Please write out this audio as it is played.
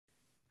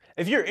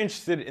If you're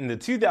interested in the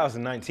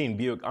 2019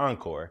 Buick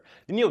Encore,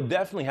 then you'll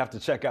definitely have to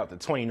check out the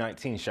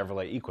 2019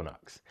 Chevrolet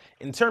Equinox.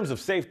 In terms of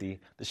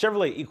safety, the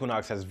Chevrolet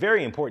Equinox has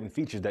very important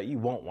features that you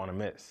won't want to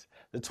miss.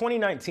 The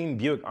 2019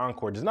 Buick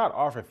Encore does not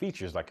offer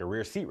features like a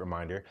rear seat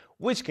reminder,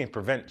 which can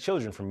prevent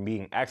children from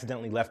being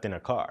accidentally left in a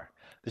car.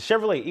 The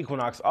Chevrolet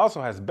Equinox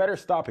also has better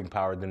stopping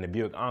power than the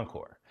Buick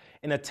Encore.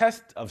 In a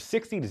test of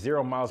 60 to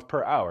 0 miles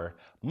per hour,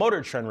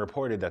 Motor Trend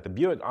reported that the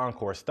Buick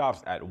Encore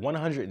stops at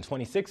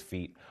 126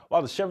 feet,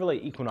 while the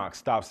Chevrolet Equinox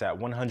stops at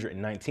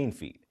 119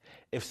 feet.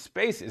 If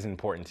space is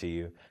important to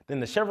you, then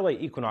the Chevrolet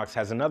Equinox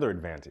has another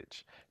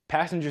advantage.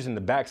 Passengers in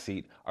the back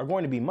seat are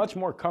going to be much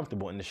more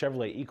comfortable in the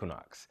Chevrolet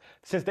Equinox,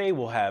 since they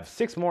will have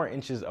 6 more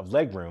inches of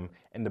legroom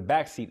and the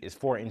back seat is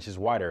 4 inches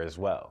wider as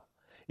well.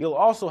 You'll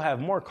also have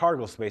more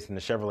cargo space in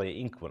the Chevrolet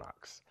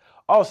Equinox.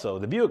 Also,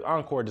 the Buick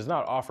Encore does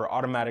not offer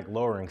automatic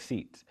lowering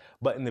seats,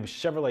 but in the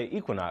Chevrolet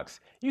Equinox,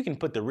 you can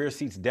put the rear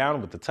seats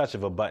down with the touch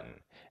of a button.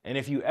 And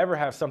if you ever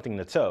have something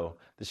to tow,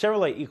 the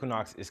Chevrolet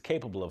Equinox is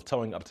capable of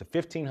towing up to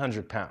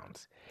 1,500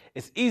 pounds.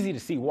 It's easy to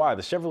see why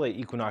the Chevrolet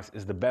Equinox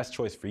is the best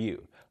choice for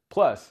you.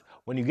 Plus,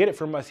 when you get it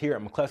from us here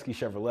at McCluskey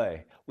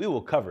Chevrolet, we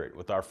will cover it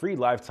with our free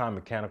lifetime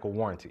mechanical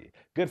warranty,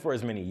 good for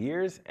as many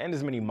years and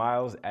as many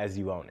miles as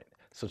you own it.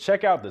 So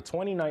check out the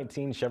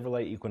 2019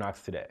 Chevrolet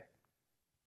Equinox today.